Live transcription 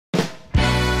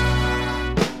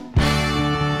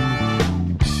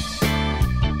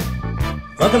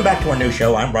Welcome back to our new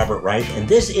show. I'm Robert Reich, and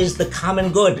this is The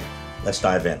Common Good. Let's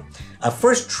dive in.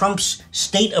 First, Trump's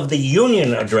State of the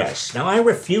Union address. Now, I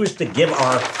refuse to give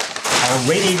our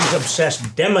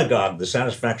ratings-obsessed demagogue the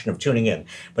satisfaction of tuning in,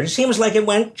 but it seems like it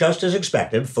went just as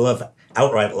expected, full of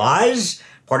outright lies,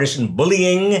 partisan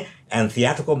bullying, and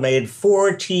theatrical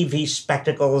made-for-TV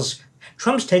spectacles.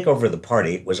 Trump's takeover of the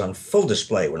party was on full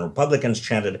display when Republicans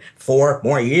chanted 4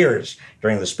 more years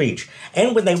during the speech,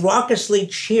 and when they raucously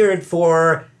cheered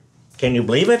for, can you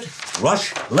believe it,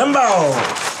 Rush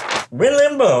Limbaugh.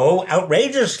 Limbaugh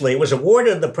outrageously was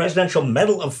awarded the Presidential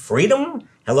Medal of Freedom.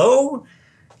 Hello?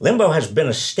 Limbaugh has been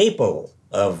a staple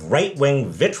of right-wing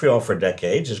vitriol for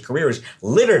decades. His career is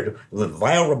littered with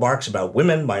vile remarks about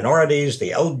women, minorities,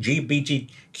 the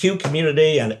LGBTQ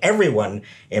community, and everyone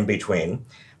in between.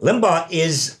 Limbaugh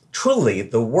is truly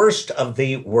the worst of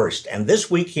the worst, and this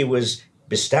week he was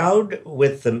bestowed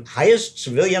with the highest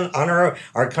civilian honor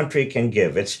our country can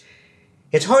give. It's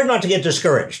hard not to get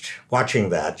discouraged watching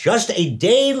that. Just a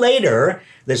day later,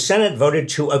 the Senate voted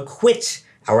to acquit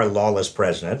our lawless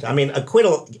president. I mean,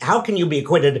 acquittal, how can you be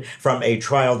acquitted from a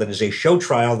trial that is a show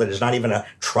trial that is not even a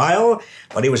trial?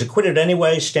 But he was acquitted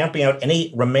anyway, stamping out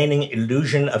any remaining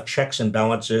illusion of checks and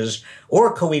balances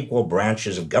or co-equal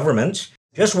branches of government.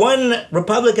 Just one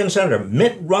Republican senator,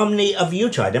 Mitt Romney of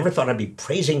Utah, I never thought I'd be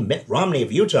praising Mitt Romney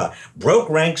of Utah, broke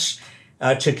ranks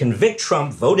to convict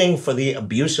Trump voting for the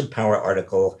abuse of power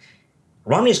article.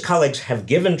 Romney's colleagues have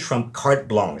given Trump carte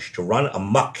blanche to run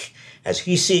amok as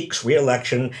he seeks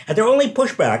re-election, and their only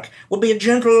pushback will be a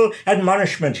gentle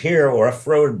admonishment here or a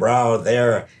furrowed brow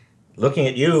there. Looking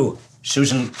at you,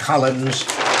 Susan Collins.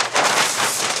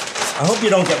 I hope you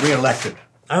don't get re-elected.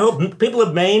 I hope people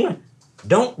of Maine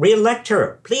don't re-elect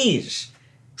her, please.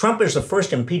 Trump is the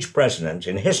first impeached president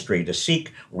in history to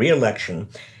seek re-election,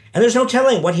 and there's no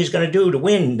telling what he's going to do to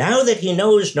win. Now that he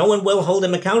knows no one will hold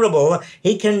him accountable,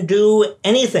 he can do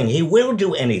anything. He will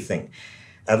do anything.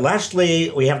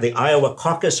 Lastly, we have the Iowa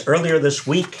Caucus earlier this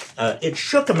week. It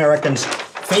shook Americans'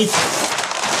 faith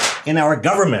in our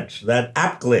government. That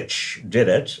app glitch did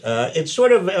it. It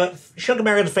sort of shook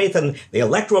Americans' faith in the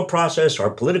electoral process, our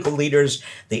political leaders.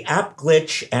 The app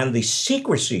glitch and the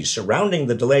secrecy surrounding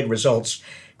the delayed results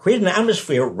created an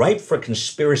atmosphere ripe for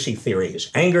conspiracy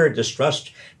theories, anger,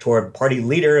 distrust toward party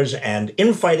leaders, and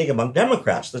infighting among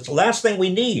Democrats. That's the last thing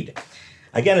we need.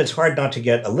 Again, it's hard not to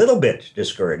get a little bit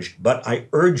discouraged, but I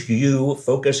urge you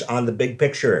focus on the big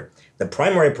picture. The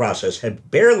primary process had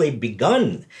barely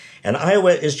begun, and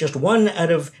Iowa is just 1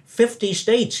 out of 50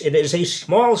 states. It is a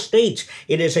small state.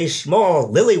 It is a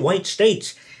small, lily-white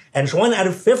state, and it's 1 out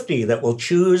of 50 that will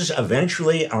choose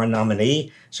eventually our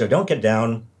nominee. So don't get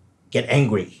down, get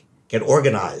angry, get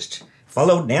organized.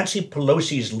 Follow Nancy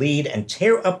Pelosi's lead and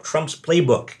tear up Trump's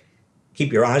playbook.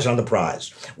 Keep your eyes on the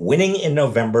prize. Winning in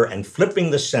November and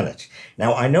flipping the Senate.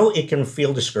 Now, I know it can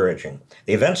feel discouraging.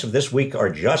 The events of this week are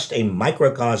just a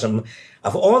microcosm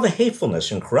of all the hatefulness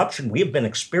and corruption we have been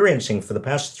experiencing for the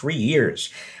past 3 years.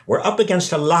 We're up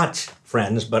against a lot,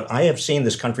 friends, but I have seen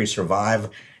this country survive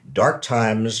dark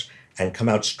times and come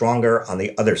out stronger on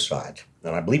the other side.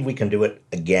 And I believe we can do it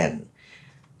again.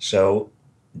 So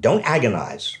don't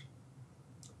agonize.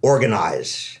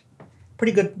 Organize.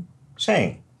 Pretty good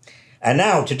saying. And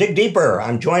now, to dig deeper,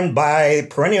 I'm joined by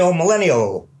perennial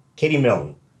millennial, Katie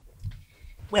Milne.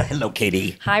 Well, hello,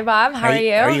 Katie. Hi, Bob. How are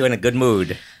you? Are you in a good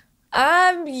mood?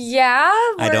 Yeah.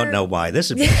 I don't know why. This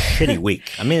has been a shitty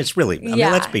week. I mean, it's really, I mean,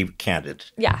 let's be candid.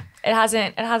 Yeah. It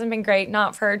hasn't been great.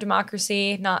 Not for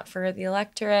democracy, not for the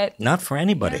electorate. Not for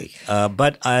anybody. Yeah.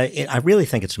 But I really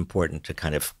think it's important to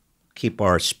kind of keep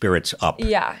our spirits up.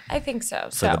 Yeah, I think so.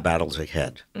 For the battles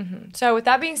ahead. Mm-hmm. So with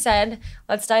that being said,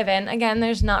 let's dive in. Again,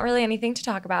 there's not really anything to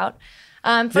talk about.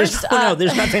 There's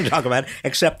nothing to talk about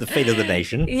except the fate of the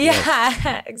nation.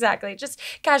 Yeah, exactly. Just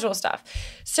casual stuff.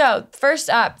 So first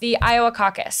up, the Iowa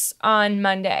caucus on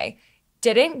Monday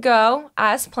didn't go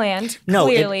as planned,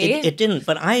 clearly. No, it didn't.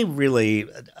 But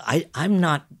I'm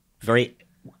not very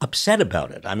upset about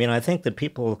it. I mean, I think that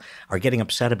people are getting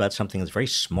upset about something that's very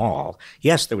small.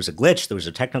 Yes, there was a glitch. There was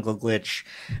a technical glitch.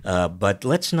 But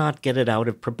let's not get it out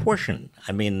of proportion.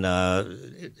 I mean,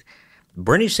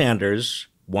 Bernie Sanders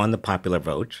won the popular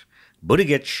vote.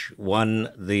 Buttigieg won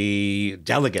the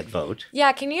delegate vote.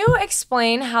 Yeah, can you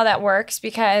explain how that works?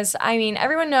 Because, I mean,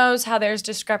 everyone knows how there's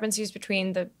discrepancies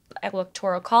between the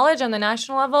Electoral College on the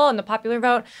national level and the popular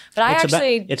vote, but I didn't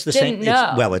know. It's the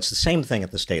same thing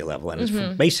at the state level, and it's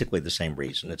for basically the same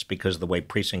reason. It's because of the way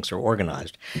precincts are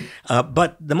organized.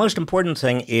 But the most important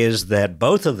thing is that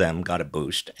both of them got a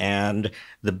boost, and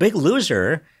the big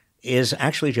loser is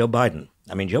actually Joe Biden.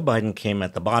 I mean, Joe Biden came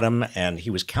at the bottom, and he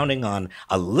was counting on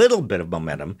a little bit of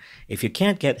momentum. If you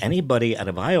can't get anybody out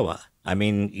of Iowa, I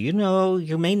mean,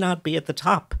 you may not be at the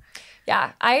top.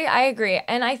 Yeah, I agree.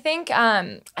 And I think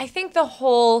the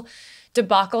whole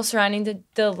debacle surrounding the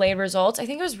delayed results, I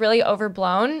think it was really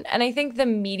overblown. And I think the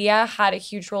media had a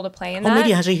huge role to play in that.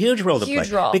 Media has a huge role to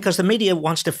play. Because the media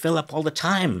wants to fill up all the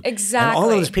time. Exactly. And all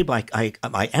of those people, I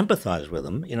empathize with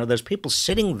them. There's people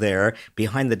sitting there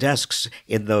behind the desks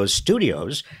in those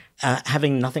studios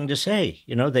having nothing to say.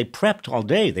 They prepped all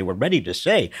day. They were ready to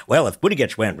say, well, if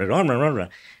Buttigieg went,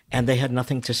 and they had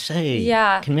nothing to say.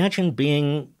 Yeah. Can you imagine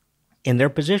being in their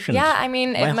positions? Yeah, I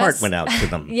mean, my heart went out to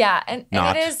them. Yeah, and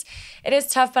it is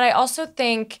tough, but I also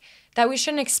think that we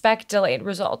shouldn't expect delayed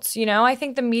results. I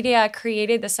think the media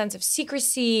created the sense of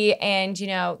secrecy and,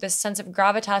 this sense of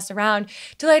gravitas around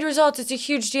delayed results. It's a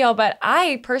huge deal, but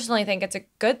I personally think it's a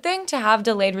good thing to have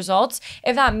delayed results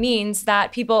if that means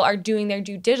that people are doing their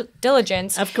due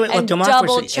diligence and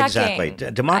double checking. Exactly.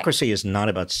 Democracy is not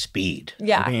about speed.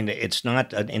 Yeah. I mean, it's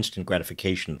not an instant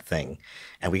gratification thing.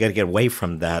 And we got to get away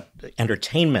from that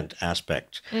entertainment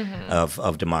aspect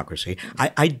of democracy.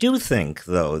 I do think,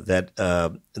 though, that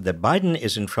Biden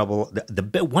is in trouble.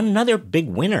 Another big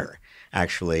winner,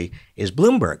 actually, is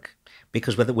Bloomberg.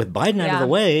 Because with Biden out of the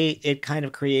way, it kind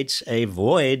of creates a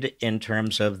void in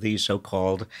terms of the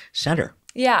so-called center.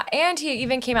 Yeah, and he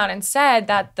even came out and said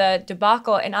that the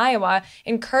debacle in Iowa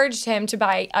encouraged him to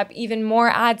buy up even more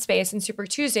ad space in Super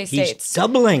Tuesday states.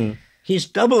 He's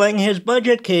doubling his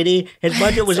budget, Katie. His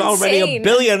budget was already $1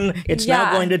 billion. It's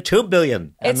now going to $2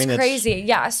 billion. It's crazy.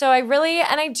 Yeah. So I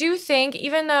do think,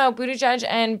 even though Buttigieg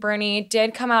and Bernie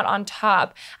did come out on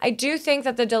top, I do think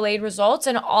that the delayed results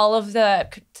and all of the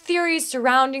theories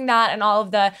surrounding that and all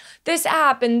of this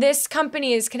app and this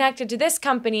company is connected to this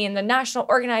company and the national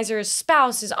organizer's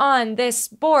spouse is on this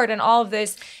board and all of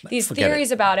these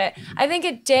theories about it, I think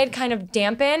it did kind of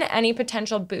dampen any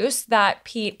potential boost that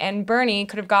Pete and Bernie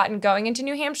could have gotten going into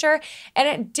New Hampshire.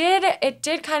 And it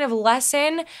did kind of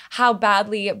lessen how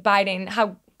badly Biden,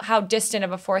 how distant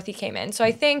of a fourth he came in. So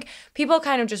I think people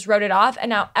kind of just wrote it off, and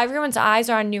now everyone's eyes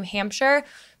are on New Hampshire.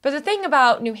 But the thing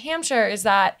about New Hampshire is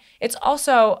that it's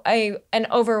also an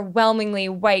overwhelmingly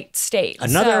white state.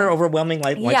 Another overwhelming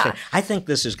white state. I think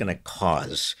this is going to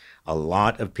cause a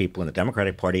lot of people in the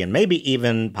Democratic Party and maybe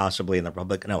even possibly in the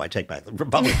Republican. No, I take back. The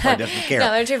Republican Party doesn't care.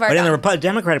 No, they're too far But down. in the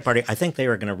Democratic Party, I think they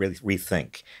are going to really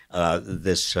rethink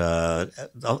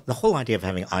the whole idea of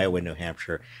having Iowa and New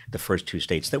Hampshire, the first two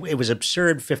states. It was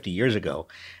absurd 50 years ago,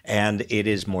 and it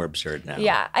is more absurd now.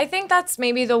 Yeah, I think that's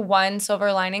maybe the one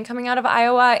silver lining coming out of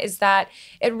Iowa is that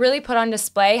it really put on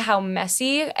display how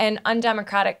messy and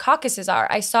undemocratic caucuses are.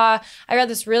 I read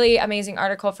this really amazing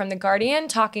article from The Guardian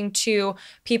talking to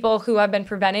people who have been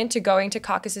prevented to going to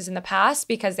caucuses in the past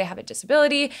because they have a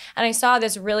disability. And I saw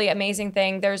this really amazing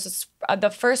thing. There's the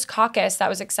first caucus that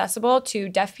was accessible to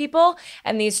deaf people.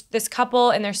 And this couple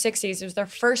in their 60s, it was their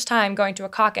first time going to a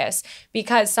caucus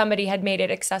because somebody had made it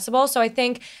accessible. So I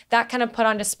think that kind of put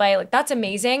on display, like, that's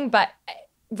amazing, but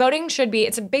voting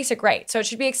it's a basic right. So it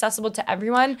should be accessible to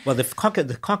everyone. Well,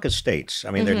 the caucus states,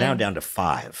 I mean, they're now down to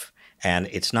 5. And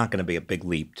it's not going to be a big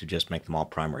leap to just make them all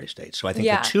primary states. So I think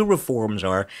the two reforms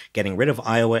are getting rid of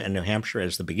Iowa and New Hampshire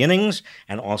as the beginnings,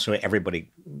 and also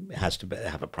everybody has to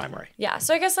have a primary. Yeah,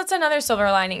 so I guess that's another silver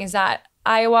lining is that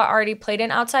Iowa already played an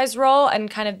outsized role, and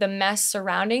kind of the mess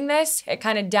surrounding this, it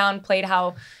kind of downplayed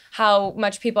how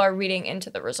much people are reading into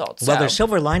the results. Well, there's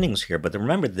silver linings here, but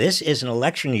remember, this is an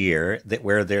election year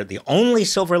where the only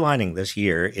silver lining this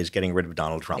year is getting rid of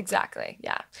Donald Trump. Exactly,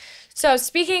 yeah. So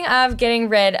speaking of getting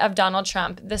rid of Donald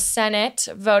Trump, the Senate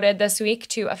voted this week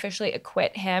to officially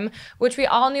acquit him, which we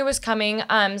all knew was coming.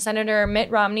 Senator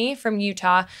Mitt Romney from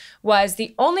Utah was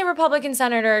the only Republican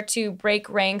senator to break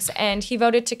ranks, and he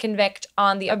voted to convict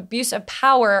on the abuse of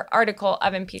power article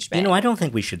of impeachment. I don't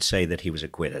think we should say that he was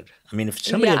acquitted. I mean, if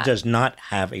somebody does not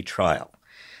have a trial,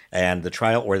 and the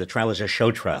trial is a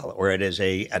show trial, or it is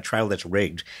a trial that's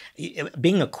rigged,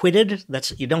 being acquitted,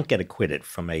 you don't get acquitted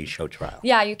from a show trial.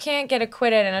 Yeah, you can't get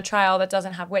acquitted in a trial that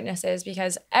doesn't have witnesses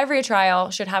because every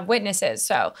trial should have witnesses.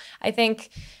 So I think,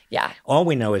 all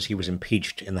we know is he was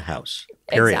impeached in the House.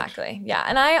 Period. Exactly. Yeah.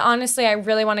 And I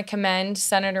really want to commend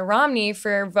Senator Romney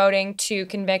for voting to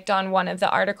convict on one of the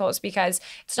articles, because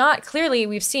it's not clearly,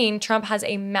 we've seen Trump has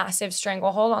a massive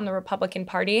stranglehold on the Republican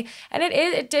Party. And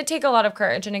it did take a lot of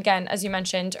courage. And again, as you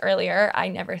mentioned earlier, I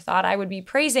never thought I would be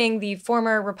praising the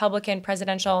former Republican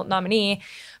presidential nominee,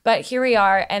 but here we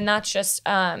are. And that's just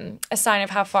a sign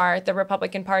of how far the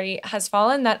Republican Party has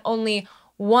fallen, that only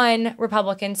one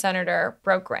Republican senator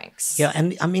broke ranks. Yeah,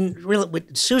 and I mean, really,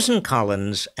 with Susan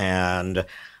Collins and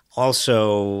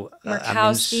also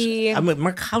Murkowski.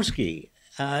 Murkowski,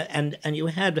 and you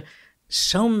had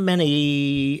so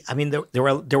many. I mean, there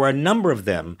were a number of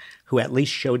them who at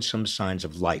least showed some signs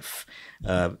of life.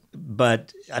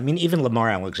 But I mean, even Lamar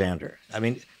Alexander. I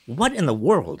mean, what in the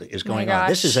world is going on?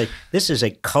 This is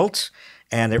a cult.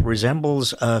 And it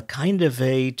resembles a kind of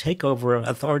a takeover,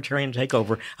 authoritarian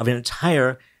takeover of an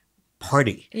entire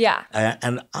party. Yeah.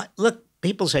 Look,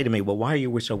 people say to me, well, why are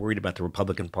you so worried about the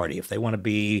Republican Party? If they want to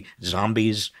be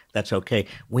zombies, that's okay.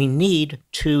 We need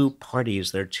two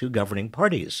parties. There are two governing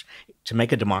parties to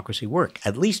make a democracy work,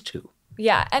 at least two.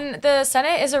 Yeah, and the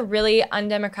Senate is a really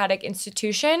undemocratic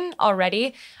institution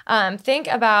already. Think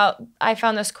about, I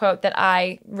found this quote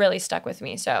that really stuck with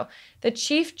me. So, the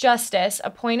Chief Justice,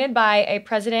 appointed by a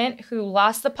president who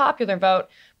lost the popular vote,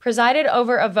 presided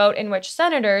over a vote in which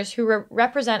senators who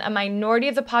represent a minority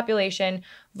of the population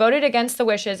voted against the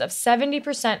wishes of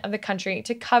 70% of the country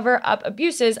to cover up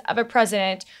abuses of a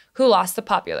president who lost the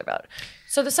popular vote.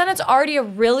 So, the Senate's already a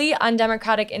really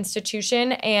undemocratic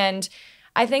institution, and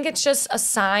I think it's just a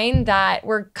sign that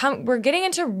we're getting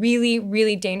into really,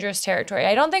 really dangerous territory.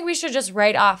 I don't think we should just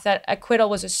write off that acquittal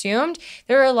was assumed.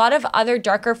 There are a lot of other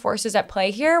darker forces at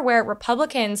play here where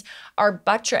Republicans are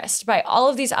buttressed by all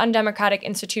of these undemocratic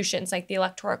institutions like the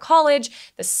Electoral College,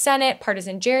 the Senate,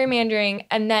 partisan gerrymandering,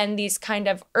 and then these kind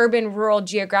of urban-rural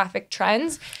geographic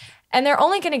trends. And they're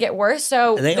only going to get worse.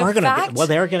 So they are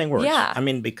getting worse. Yeah. I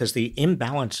mean, because the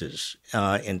imbalances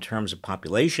in terms of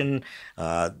population,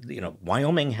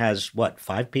 Wyoming has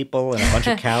 5 people and a bunch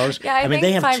of cows. Yeah, I mean,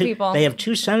 they have 5 people. They have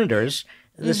 2 senators.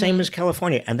 The same as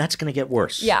California, and that's going to get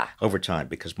worse over time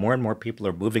because more and more people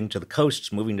are moving to the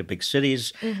coasts, moving to big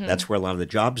cities. That's where a lot of the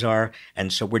jobs are.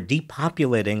 And so we're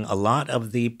depopulating a lot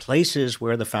of the places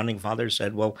where the Founding Fathers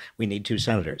said, well, we need 2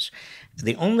 senators.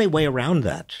 The only way around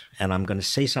that, and I'm going to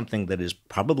say something that is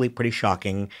probably pretty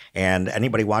shocking, and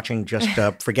anybody watching, just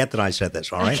forget that I said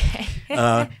this, all right?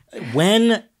 Okay.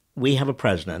 When we have a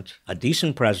president, a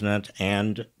decent president,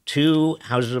 and 2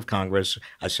 houses of Congress,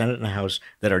 a Senate and a House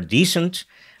that are decent,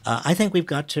 I think we've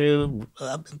got to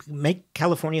make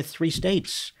California 3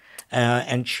 states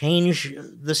and change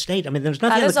the state. I mean, there's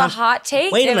nothing. That is a hot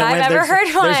take. Wait a minute, I've ever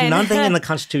heard one. There's nothing in the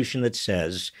Constitution that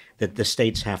says that the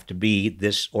states have to be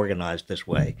organized this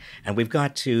way, and we've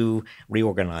got to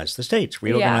reorganize the states,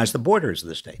 reorganize the borders of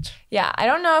the states. Yeah, I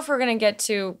don't know if we're going to get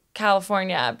to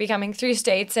California becoming 3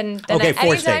 states, and then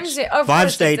 4 states,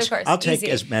 5 states. Of course, I'll take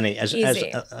as many as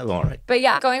all right. But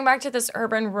yeah, going back to this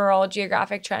urban-rural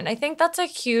geographic trend, I think that's a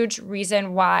huge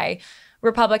reason why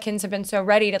Republicans have been so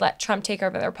ready to let Trump take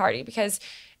over their party, because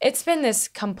it's been this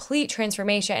complete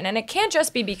transformation. And it can't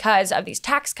just be because of these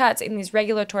tax cuts and these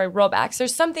regulatory rollbacks.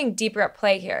 There's something deeper at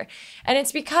play here. And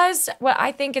it's because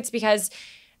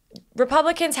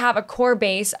Republicans have a core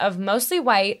base of mostly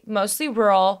white, mostly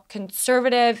rural,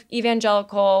 conservative,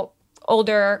 evangelical,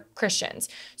 older Christians.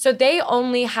 So they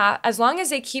only have, as long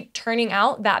as they keep turning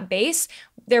out that base,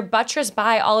 they're buttressed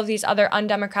by all of these other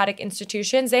undemocratic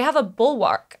institutions. They have a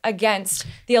bulwark against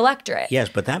the electorate. Yes,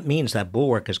 but that means that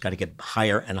bulwark has got to get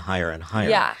higher and higher and higher.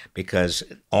 Yeah. Because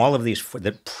all of these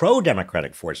the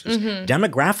pro-democratic forces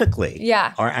demographically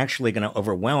are actually going to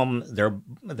overwhelm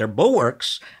their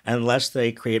bulwarks unless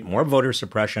they create more voter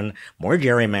suppression, more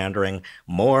gerrymandering,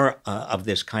 more of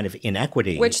this kind of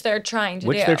inequity. Which they're trying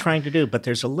to do. But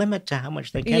there's a limit to how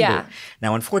much they can do.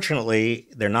 Now, unfortunately,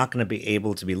 they're not going to be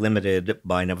able to be limited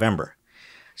by November.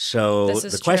 So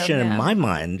the question in my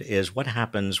mind is what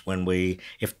happens when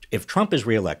if Trump is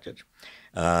reelected,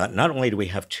 not only do we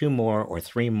have 2 more or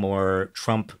 3 more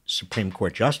Trump Supreme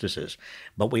Court justices,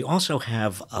 but we also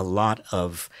have a lot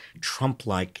of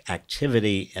Trump-like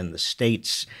activity in the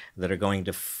states that are going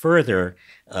to further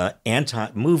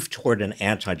move toward an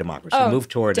anti-democracy, move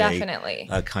toward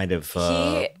a kind of...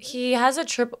 He has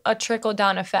a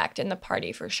trickle-down effect in the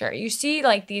party for sure. You see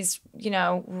like these,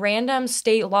 random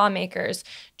state lawmakers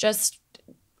just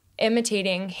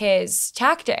imitating his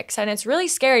tactics. And it's really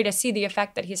scary to see the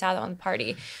effect that he's had on the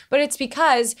party. But it's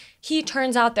because he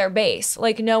turns out their base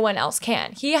like no one else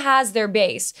can. He has their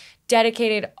base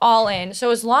dedicated all in.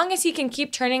 So as long as he can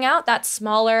keep turning out that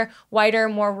smaller, whiter,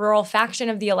 more rural faction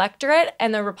of the electorate,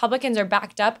 and the Republicans are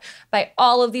backed up by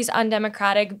all of these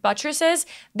undemocratic buttresses,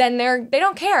 then they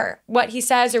don't care what he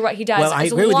says or what he does,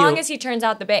 as long as he turns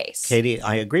out the base. Katie,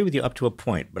 I agree with you up to a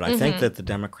point, but I think that the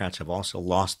Democrats have also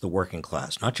lost the working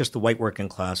class, not just the white working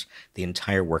class, the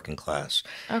entire working class.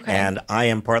 Okay. And I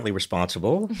am partly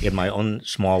responsible in my own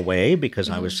small way because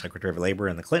I was Secretary of Labor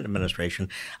in the Clinton administration.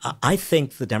 I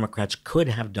think the Democrats Democrats could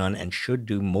have done and should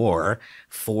do more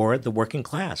for the working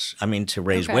class. I mean, to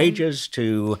raise wages,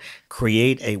 to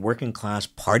create a working class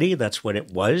party. That's what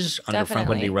it was under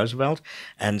Franklin D. Roosevelt.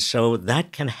 And so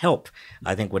that can help.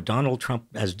 I think what Donald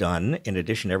Trump has done, in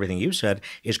addition to everything you said,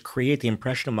 is create the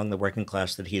impression among the working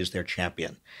class that he is their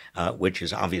champion, which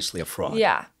is obviously a fraud.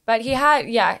 Yeah. But he had,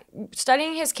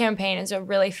 studying his campaign is a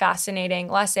really fascinating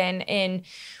lesson in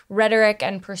rhetoric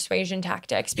and persuasion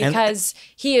tactics, because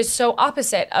he is so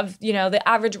opposite of, the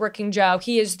average working Joe.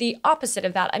 He is the opposite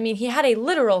of that. I mean, he had a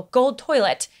literal gold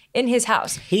toilet in his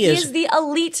house. He is the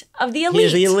elite of the elite. He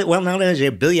is the elite. Well, not only is he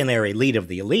a billionaire elite of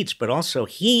the elites, but also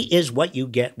he is what you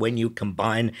get when you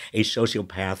combine a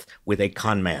sociopath with a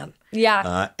con man.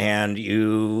 Yeah. And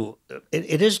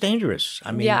it is dangerous.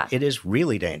 I mean, it is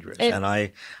really dangerous. And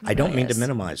I don't mean to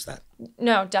minimize that.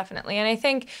 No, definitely. And I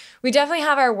think we definitely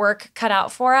have our work cut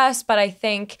out for us. But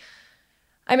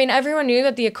I mean, everyone knew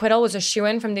that the acquittal was a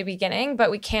shoo-in from the beginning,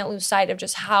 but we can't lose sight of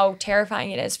just how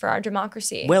terrifying it is for our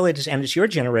democracy. Well, it is, and it's your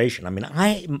generation. I mean,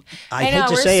 I hate to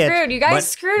we're say screwed. it. You guys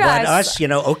screwed us.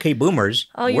 But us, okay, boomers,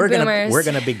 we're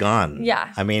gonna be gone.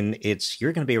 Yeah. I mean,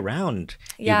 you're gonna be around,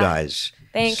 you guys.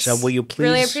 Thanks. So will you please?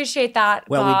 Really appreciate that,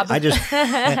 Bob.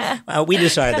 We we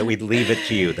decided that we'd leave it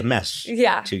to you, the mess,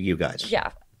 to you guys.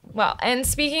 Yeah. Well, and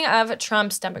speaking of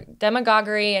Trump's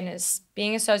demagoguery and his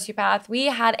being a sociopath, we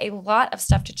had a lot of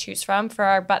stuff to choose from for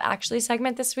our But Actually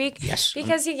segment this week. Yes.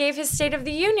 Because he gave his State of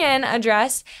the Union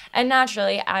address, and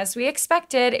naturally, as we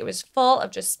expected, it was full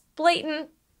of just blatant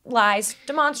lies,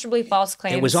 demonstrably false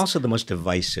claims. It was also the most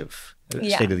divisive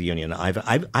State of the Union.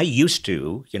 I used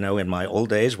to, in my old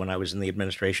days when I was in the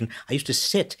administration, I used to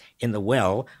sit in the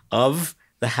well of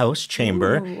the House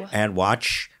chamber and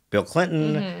watch Bill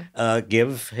Clinton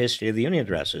give his State of the Union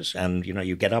addresses. And,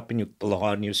 you get up and you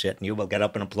applaud and you sit and you will get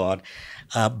up and applaud.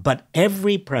 But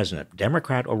every president,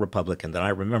 Democrat or Republican that I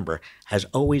remember, has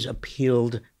always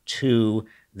appealed to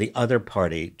the other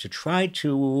party to try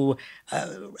to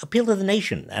appeal to the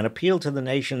nation and appeal to the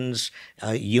nation's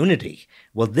unity.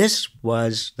 Well, this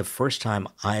was the first time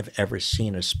I've ever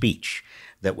seen a speech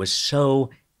that was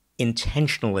so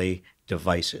intentionally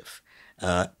divisive.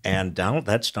 And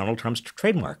that's Donald Trump's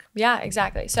trademark. Yeah,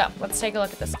 exactly. So let's take a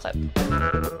look at this clip.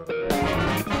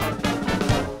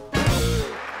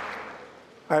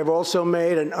 I've also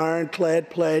made an ironclad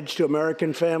pledge to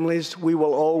American families. We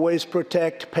will always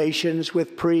protect patients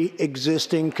with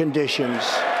pre-existing conditions.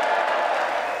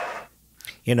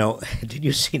 Did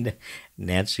you see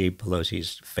Nancy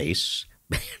Pelosi's face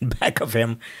back of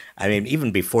him? I mean,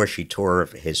 even before she tore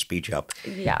his speech up.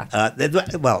 Yeah.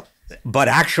 But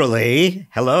actually,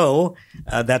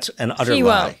 that's an utter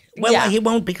lie. Well, he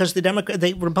won't, because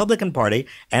the Republican Party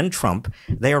and Trump,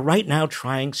 they are right now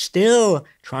still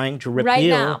trying to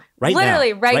repeal. Right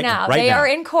now. They are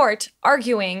in court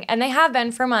arguing, and they have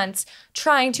been for months,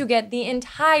 trying to get the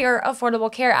entire Affordable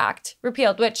Care Act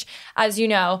repealed, which, as you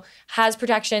know, has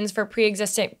protections for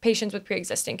patients with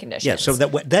pre-existing conditions. Yeah, so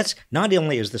that's not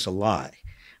only is this a lie,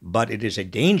 but it is a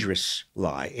dangerous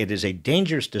lie. It is a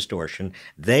dangerous distortion.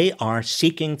 They are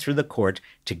seeking through the court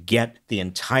to get the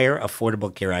entire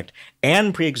Affordable Care Act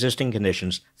and pre-existing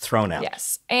conditions thrown out.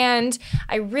 Yes. And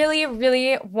I really,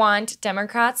 really want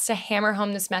Democrats to hammer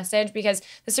home this message, because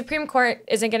the Supreme Court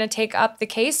isn't going to take up the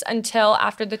case until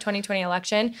after the 2020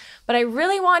 election. But I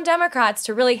really want Democrats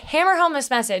to really hammer home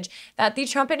this message that the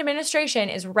Trump administration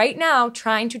is right now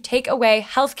trying to take away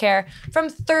health care from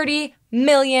 30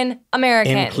 million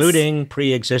Americans. Including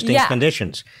pre-existing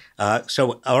conditions.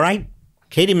 So, all right,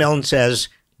 Katie Milne says,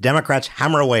 Democrats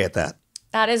hammer away at that.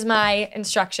 That is my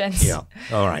instructions. Yeah,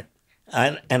 all right.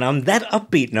 And on that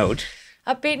upbeat note,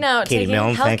 Katie taking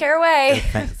Milne, healthcare away.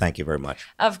 Thank you very much.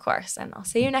 Of course, and I'll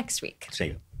see you next week. See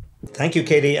you. Thank you,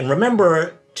 Katie. And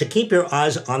remember to keep your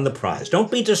eyes on the prize. Don't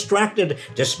be distracted,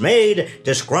 dismayed,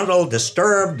 disgruntled,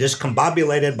 disturbed,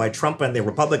 discombobulated by Trump and the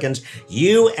Republicans.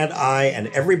 You and I and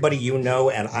everybody you know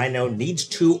and I know needs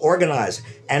to organize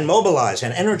and mobilize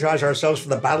and energize ourselves for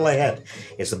the battle ahead.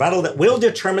 It's the battle that will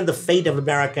determine the fate of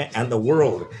America and the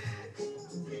world.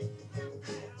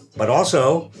 But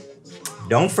also,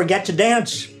 don't forget to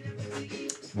dance.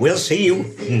 We'll see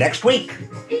you next week.